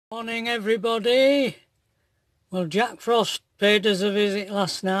Morning everybody. Well, Jack Frost paid us a visit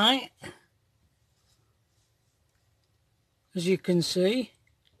last night, as you can see.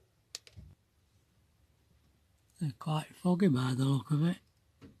 They're quite foggy by the look of it,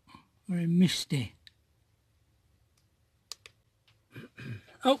 very misty.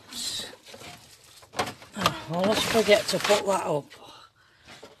 Oops, I almost forget to put that up.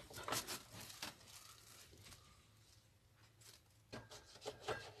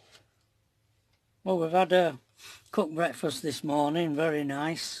 Well, we've had a cooked breakfast this morning, very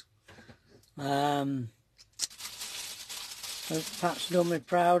nice. Pat's done me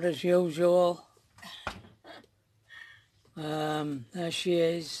proud as usual. There she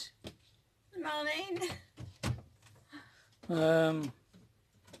is. Good morning. And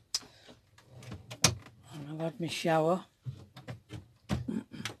I've had my shower,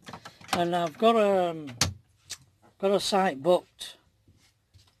 and I've got a site booked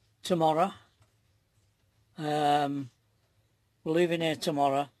tomorrow. We're leaving here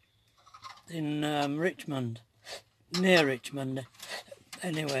tomorrow in Richmond, near Richmond.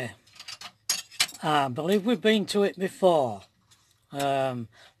 Anyway, I believe we've been to it before,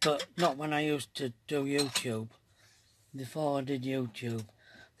 but not when I used to do YouTube. Before I did YouTube,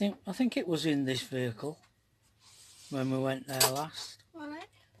 I think it was in this vehicle when we went there last. Was it?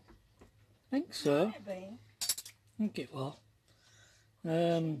 I think so. Might have been. I think it was.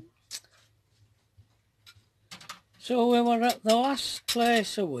 So we were at the last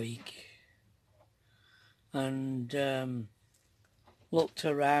place a week and looked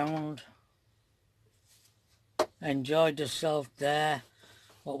around, enjoyed ourselves there,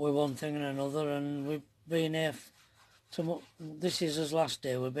 what with one thing and another, and we've been here, this is his last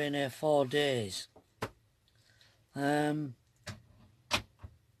day, we've been here 4 days.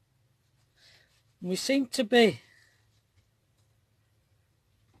 We seem to be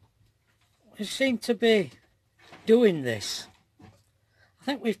doing this. I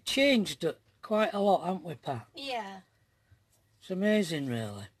think we've changed it quite a lot, haven't we, Pat? Yeah. It's amazing,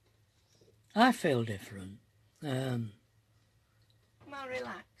 really. I feel different. More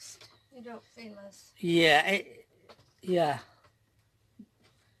relaxed. You don't feel as... Yeah.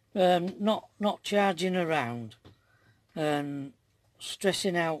 Not charging around and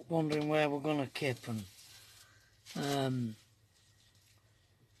stressing out, wondering where we're going to kip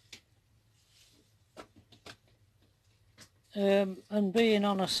and being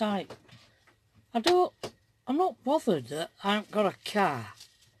on a site. I'm not bothered that I haven't got a car.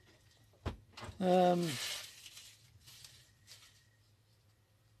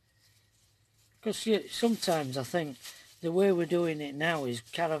 Because sometimes I think the way we're doing it now is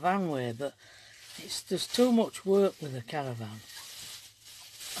caravan way, but there's too much work with a caravan.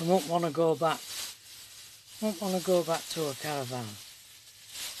 I won't want to go back. To a caravan.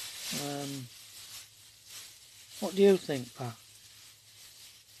 What do you think, Pat?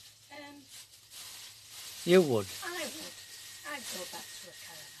 You would? I would. I'd go back to a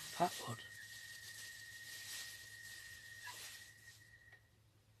caravan. Pat would.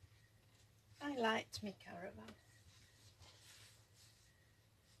 I liked my caravan.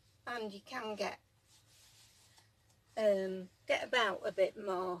 And you can get about a bit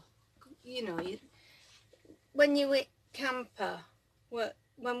more. You know, when you're with camper,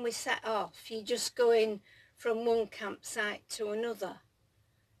 when we set off, you're just going from one campsite to another,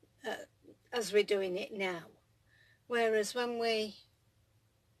 as we're doing it now. Whereas when we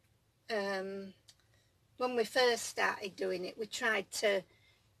first started doing it, we tried to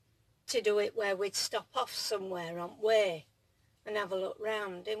do it where we'd stop off somewhere on way and have a look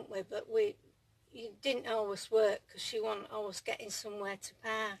round, didn't we? But you didn't always work because you weren't always getting somewhere to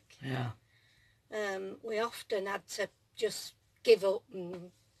park. Yeah. We often had to just give up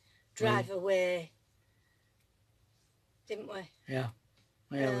and drive away, didn't we? Yeah.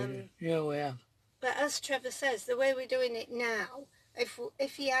 We have. But as Trevor says, the way we're doing it now,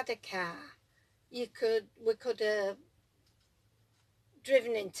 if you had a car, we could have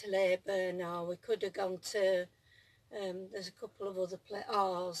driven into Leyburn, or we could have gone to, there's a couple of other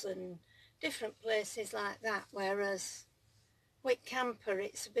Oars and different places like that, whereas with camper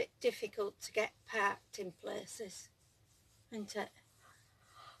it's a bit difficult to get parked in places, isn't it?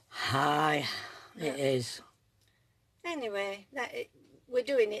 Hi, it is. Anyway, we're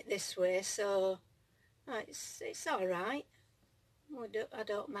doing it this way, so it's all right. I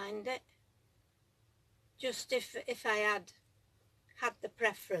don't mind it. Just if I had the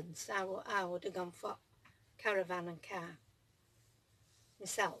preference, I would have gone for caravan and car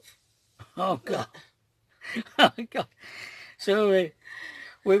myself. Oh God. Oh God. So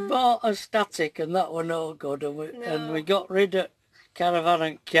we bought a static and that were no good, and we got rid of caravan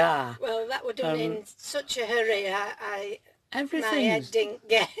and car. Well, that were done in such a hurry, my head Everything's... didn't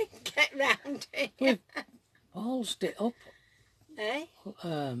get round it. We've hoisted it up, Eh?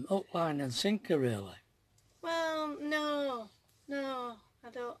 hook, line and sinker, really. Well, no, I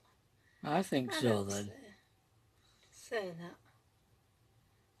don't. I think so, then. Say that.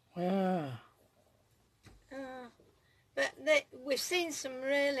 Yeah. But we've seen some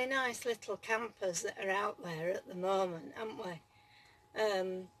really nice little campers that are out there at the moment, haven't we?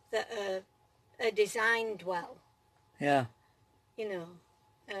 That are designed well. Yeah. You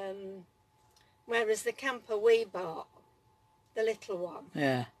know. Whereas the camper we bought, the little one,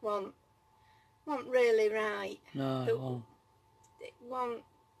 Yeah. wasn't really right. No, it won't.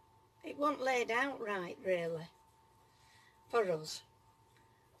 It wasn't laid out right, really, for us.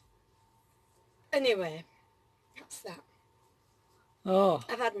 Anyway, that's that. Oh.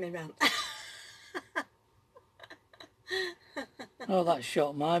 I've had my rant. Oh, that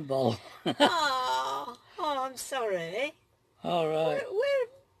shot my ball. Oh, I'm sorry. All right.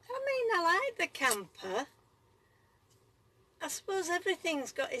 I like the camper. I suppose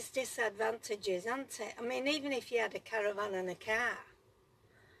everything's got its disadvantages, hasn't it? I mean, even if you had a caravan and a car,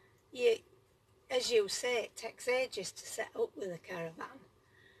 as you say, it takes ages to set up with a caravan.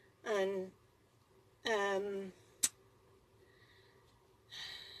 And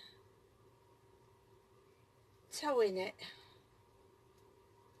towing it.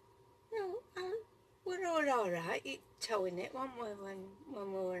 No, we're all right towing it, weren't we,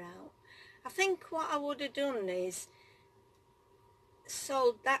 when we were out? I think what I would have done is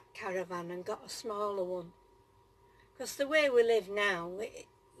sold that caravan and got a smaller one. Because the way we live now,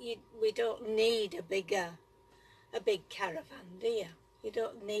 we don't need a big caravan, do you? You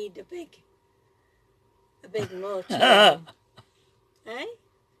don't need a big motorhome. Eh?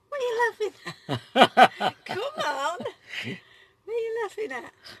 What are you laughing at? Come on. What are you laughing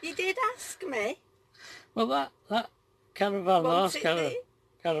at? You did ask me. Well, that caravan, last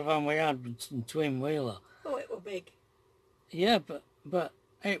caravan we had was some twin wheeler. Oh, it was big. Yeah, but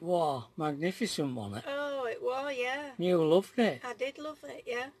it was magnificent, wasn't it? Oh, it was, yeah. You loved it. I did love it,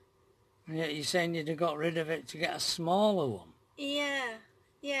 yeah. And yet you're saying you'd have got rid of it to get a smaller one. Yeah.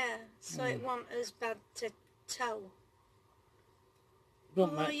 So it wasn't as bad to tow.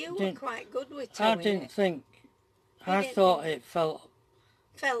 But You were quite good with towing I didn't it. think... I thought it felt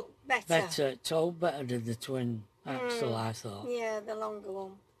better. It towed better than the twin axle, I thought. Yeah, the longer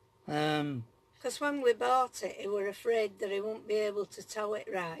one. Because when we bought it, we were afraid that he wouldn't be able to tow it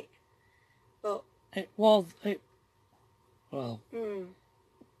right. But... Well, you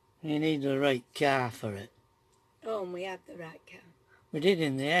need the right car for it. Oh, and we had the right car. We did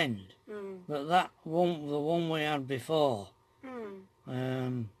in the end. But the one we had before...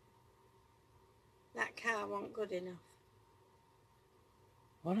 that car wasn't good enough.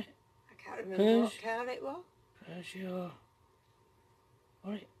 What it? I can't remember what car it was.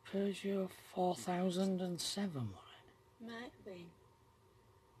 Peugeot 4007, was it? Might have been.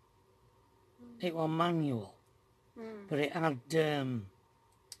 It was manual, but it had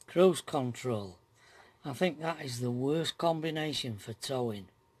cruise control. I think that is the worst combination for towing.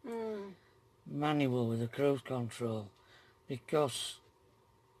 Manual with a cruise control, because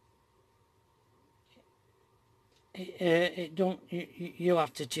it don't. You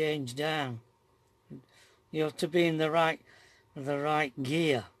have to change down. You have to be in the right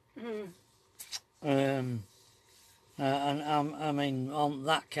gear. And I mean, on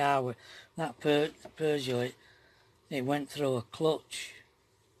that car, that Peugeot, it went through a clutch.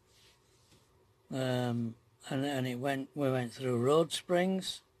 And we went through road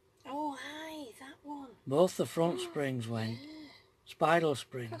springs. Oh, aye, that one. Both the front springs went. Spiral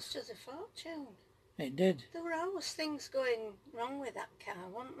springs. Cost us a fortune. It did. There were always things going wrong with that car,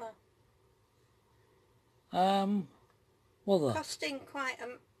 weren't there? Well, costing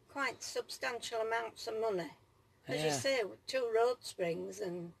quite substantial amounts of money. As yeah. you say, with 2 road springs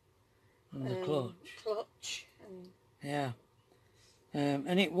and the clutch. And yeah.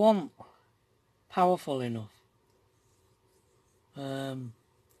 And it wasn't powerful enough.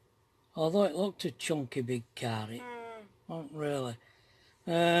 Although it looked a chunky big car, it wasn't really.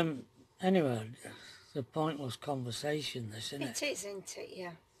 Anyway, it's a pointless conversation, this, isn't it? It is, isn't it?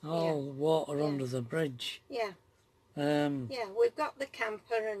 Yeah. All water under the bridge. Yeah. Yeah, we've got the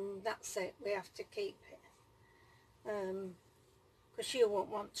camper and that's it. We have to keep it. Because you won't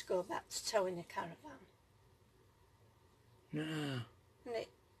want to go back to towing a caravan. No. And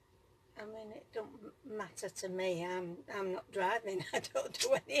it don't matter to me. I'm not driving. I don't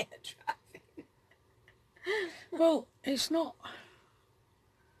do any driving. Well, it's not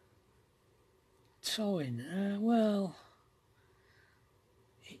towing. Well,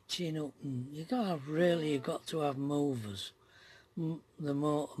 hitching up, and you got to have movers, the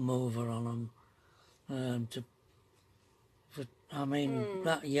motor mover on them,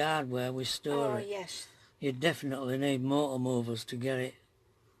 that yard where we store it. Yes. You definitely need motor movers to get it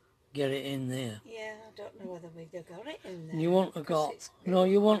in there. Yeah, I don't know whether we've got it in there. You won't have got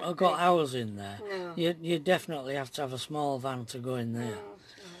you won't have got ours in there. No. You definitely have to have a small van to go in there.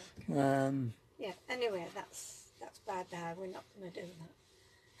 No. Yeah. Anyway, that's bye. We're not going to do that.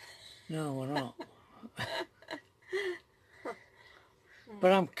 No, we're not.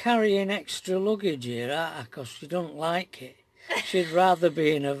 But I'm carrying extra luggage here, aren't I? Because she don't like it. She'd rather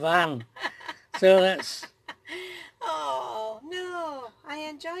be in a van. So that's... Oh, no. I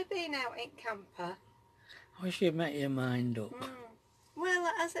enjoy being out in camper. I wish you'd make your mind up.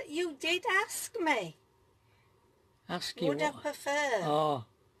 Well, you did ask me. Ask you Would I prefer? Oh.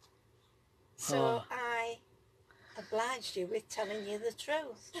 So I obliged you with telling you the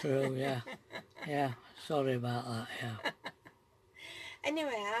truth. True, yeah. Yeah, sorry about that, yeah.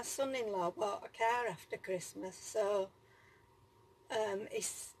 Anyway, our son-in-law bought a car after Christmas, so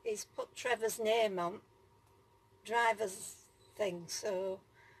he's put Trevor's name on driver's thing, so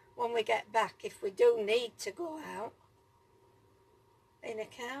when we get back, if we do need to go out in a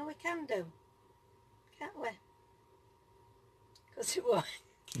car, we can do, can't we? Because it won't,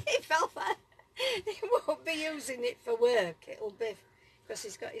 he won't be using it for work, it'll be, because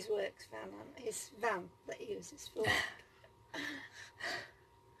he's got his works van on, his van that he uses for work.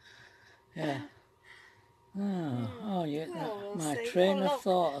 Yeah. Oh, yeah. Well, we'll my see. train of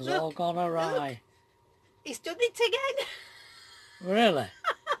thought has all gone awry. Look. He's done it again. Really?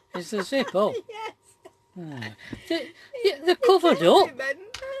 Is the zip up? Yes. They're covered up.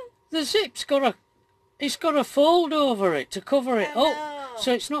 The zip's it's got a fold over it to cover it up,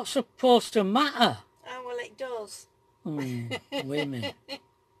 so it's not supposed to matter. Oh, well, it does. Women.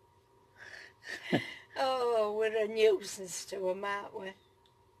 Oh, we're a nuisance to them, aren't we?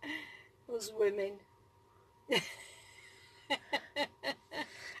 Us women.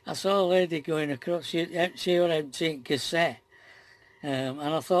 I saw a lady going across, she was emptying cassette, and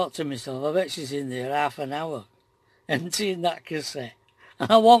I thought to myself, I bet she's in there half an hour emptying that cassette,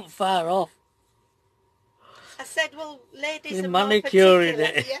 and I wasn't far off. I said, well, ladies You're are more manicuring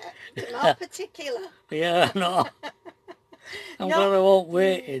particular. it. Yeah, they're more particular. Yeah, I know. I'm glad I won't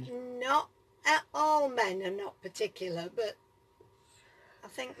waited. Not at all men are not particular, but I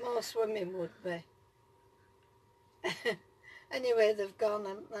think most women would be. Anyway, they've gone,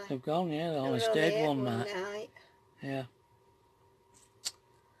 haven't they? They've gone, yeah. They only They were stayed only one night. Yeah.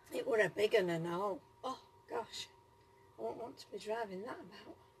 It were a big one and all. Oh, gosh. I won't want to be driving that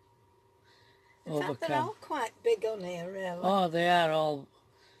about. In fact, they're all quite big on here, really. Oh, they are all...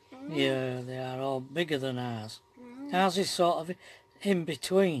 Yeah, they are all bigger than ours. Ours is sort of in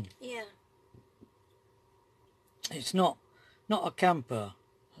between. Yeah. It's not a camper,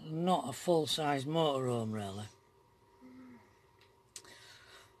 not a full-size motorhome, really.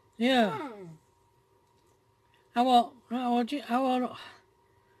 Yeah. I was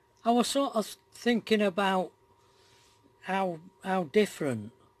sort of thinking about how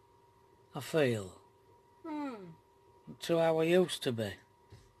different I feel to how I used to be.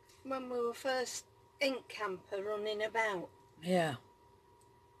 When we were first in camper running about. Yeah.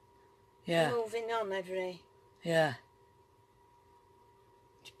 Yeah. Moving on every... Yeah.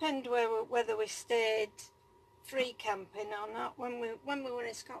 Depend whether we stayed free camping or not. When we were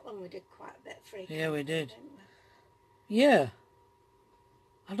in Scotland, we did quite a bit of free camping. Yeah, we did. Didn't we? Yeah.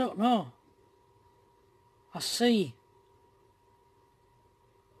 I don't know. I see,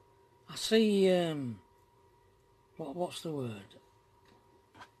 what's the word?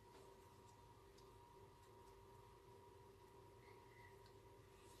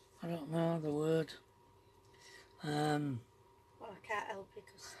 I don't know the word. Well, I can't help it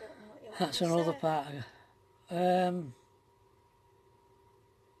because I don't know what you're That's another part of it.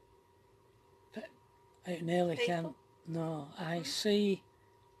 It nearly can. No, I see.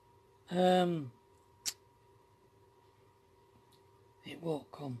 It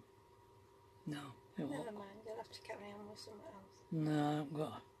won't come. No, it won't. Never mind, you'll have to carry on with something else. No, I haven't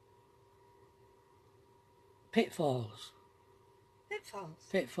got. Pitfalls. Pitfalls?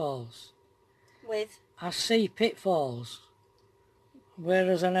 Pitfalls. With? I see pitfalls,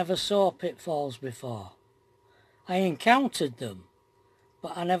 whereas I never saw pitfalls before. I encountered them,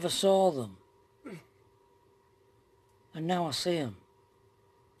 but I never saw them. And now I see them.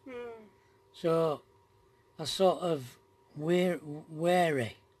 So I sort of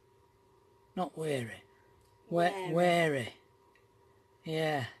wary. Not weary. Wary.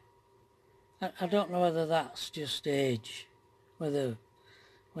 Yeah. I don't know whether that's just age. Whether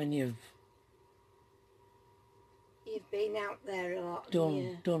when you've been out there a lot.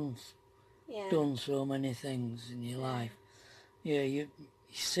 done Yeah. so many things in your life. Yeah, you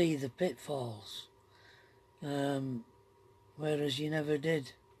see the pitfalls, whereas you never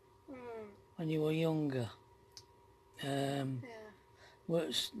did when you were younger.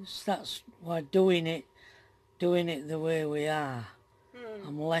 That's why doing it the way we are,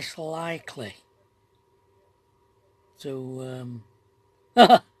 I'm less likely to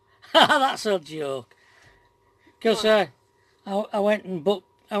that's a joke, because I went and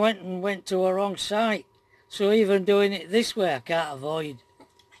went to a wrong site, so even doing it this way I can't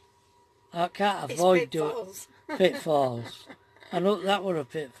avoid doing pitfalls. I know that were a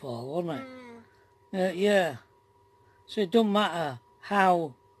pitfall, wasn't it? Yeah, so it don't matter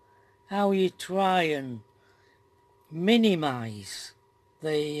how you try and minimise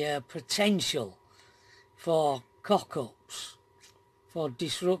the potential for cock-ups, for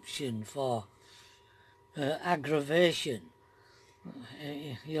disruption, for aggravation.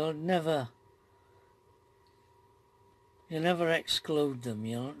 You'll never exclude them.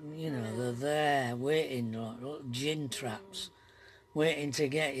 You know they're there waiting, like little gin traps, waiting to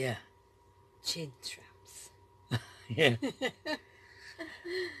get you. Gin traps. Yeah.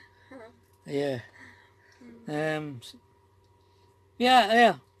 Yeah.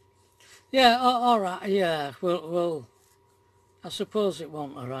 Yeah. All right. Yeah. Well. I suppose it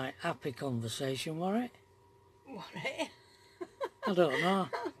wasn't a right happy conversation, were it? What it? I don't know.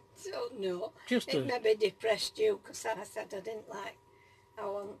 I don't know. Just it maybe depressed you, because I said I didn't like. I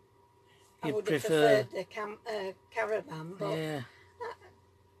would have preferred the caravan, but yeah.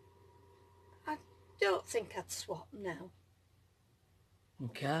 I don't think I'd swap now. You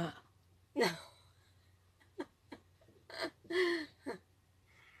can't. No.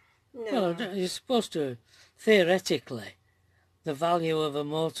 No. Well, you're supposed to, theoretically, the value of a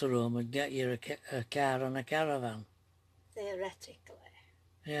motorhome would get you a car and a caravan. Theoretically.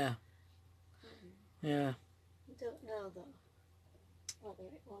 Yeah. Yeah. I don't know though. Whether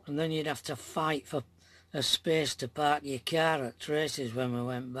it would. And then you'd have to fight for a space to park your car at Tracy's when we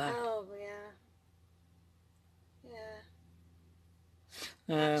went back. Oh yeah. Yeah.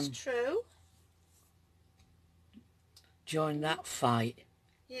 That's true. Join that fight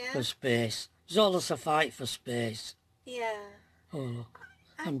Yeah. for space. There's always a fight for space. Yeah. Oh look,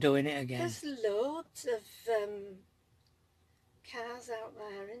 I'm doing it again. There's loads of cars out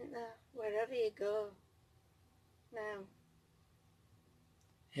there, isn't there? Wherever you go now.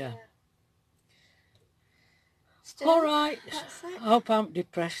 Yeah. Still, all right. That's it. I hope I haven't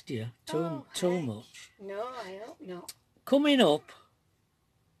depressed you too hey. much. No, I hope not. Coming up,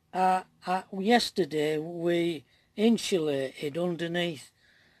 yesterday we insulated underneath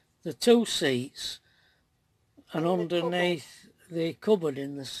the 2 seats and underneath the cupboard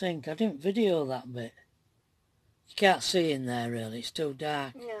in the sink. I didn't video that bit. You can't see in there really, it's too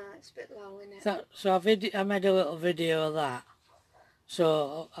dark. No, it's a bit low, isn't it? So I made a little video of that.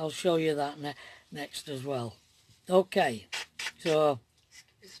 So I'll show you that next as well. Okay, so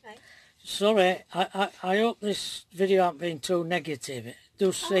Excuse me. sorry, I hope this video hasn't been too negative. It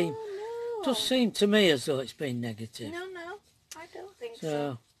does seem, to me as though it's been negative. No, I don't think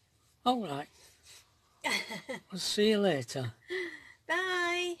so. All right. I'll see you later.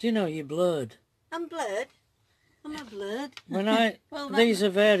 Bye. Do you know you're blurred? I'm blurred. I'm a blurred. When I these are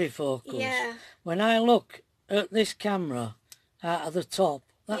varifocals. Yeah. When I look at this camera out of the top,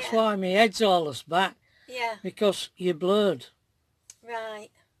 that's why my head's always back. Yeah. Because you're blurred. Right.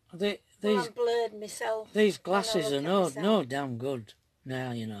 These I'm blurred myself. These glasses are no damn good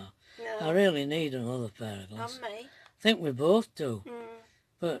now, you know. No. I really need another pair of glasses. And me. I think we both do.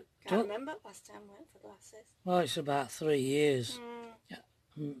 But Can't remember last time I went for glasses. well, it's about 3 years.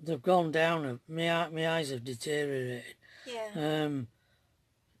 They've gone down. My eyes have deteriorated. Yeah.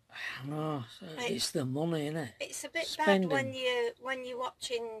 No, it's the money, innit? It's a bit Spending. bad when you're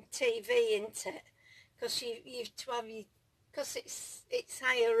watching TV, isn't it? Because you've to have because it's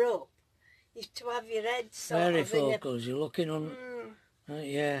higher up. You've to have your head sort of Varifocals, you're looking on.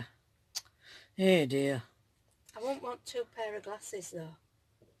 Yeah. Hey dear. I won't want 2 pair of glasses though,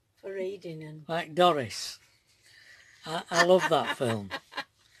 for reading and. Like Doris. I love that film.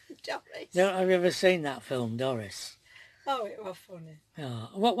 Doris. Have you ever seen that film, Doris? Oh, it was funny. Oh,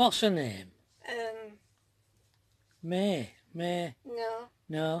 what's her name? May. No.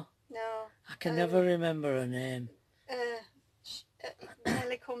 No. No. I can never remember her name.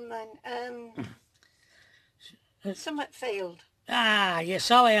 Nearly come then. Summit Field. Yeah,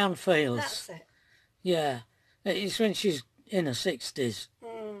 Sally Ann Fields. That's it. Yeah, it's when she's in her 60s,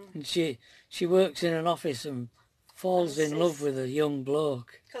 and she works in an office and falls in love with a young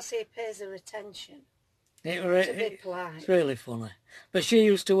bloke. Because he pays her attention. It's really funny. But she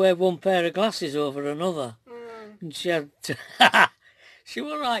used to wear one pair of glasses over another. And she had... she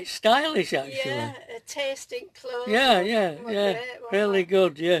was right stylish, actually. Yeah, a taste in clothes. Yeah. Great, really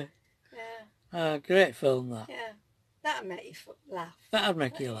good, yeah. Yeah. Great film, that. Yeah. That'd make you laugh. That'd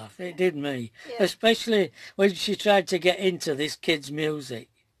make you laugh. It did me. Yeah. Especially when she tried to get into this kid's music.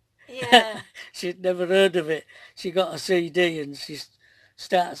 Yeah. She'd never heard of it. She got a CD and she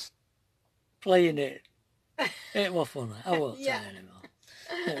starts playing it. It was funny. I won't tell you anymore.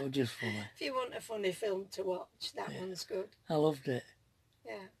 It was just funny. If you want a funny film to watch, that one's good. I loved it.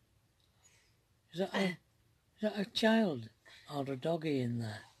 Yeah. Is that a child or a doggy in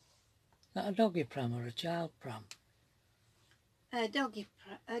there? Is that a doggy pram or a child pram? A doggy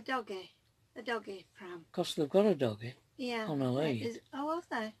pram. Because they've got a doggy. Yeah. On a lead. Oh, have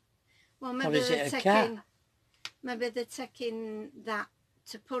they? Well, Or is it a cat? Maybe they're taking that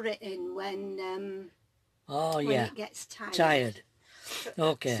to put it in when when it gets tired. Tired.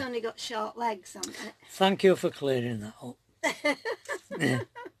 Okay. It's only got short legs, hasn't it? Thank you for clearing that up.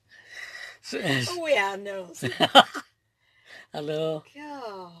 Oh, we are nosy. Hello.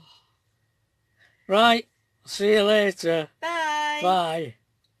 God. Right. See you later. Bye. Bye.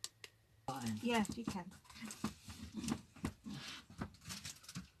 Yes, you can.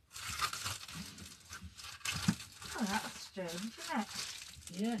 Oh, that's strange, isn't it?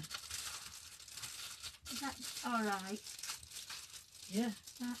 Yeah. Is that all right? Yeah.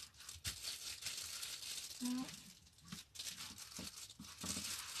 No.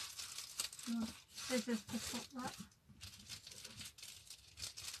 Scissors to put that.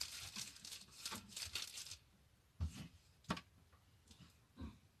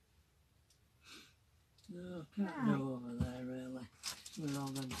 No, can't go over there really. With all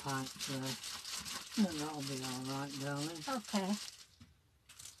them pipes there. And that'll be alright, darling. Okay.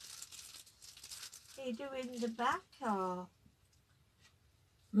 Are you doing the back or?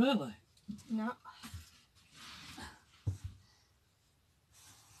 Really? No.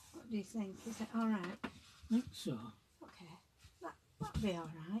 What do you think? Is it alright? I think so. Okay. That'll be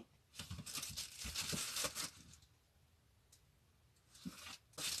alright.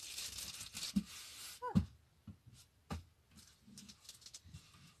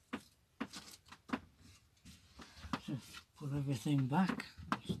 Put everything back.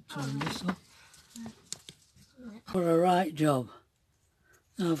 Just turn this up. For a right job.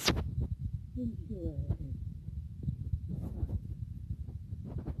 I've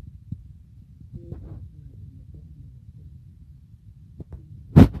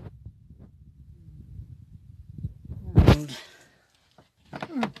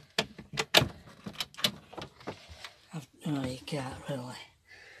no, you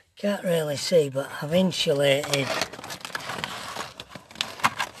can't really see, but I've insulated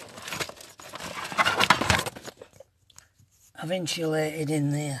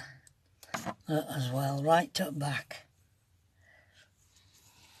in there as well, right to back.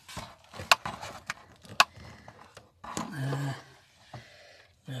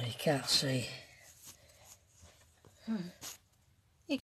 No, you can't see.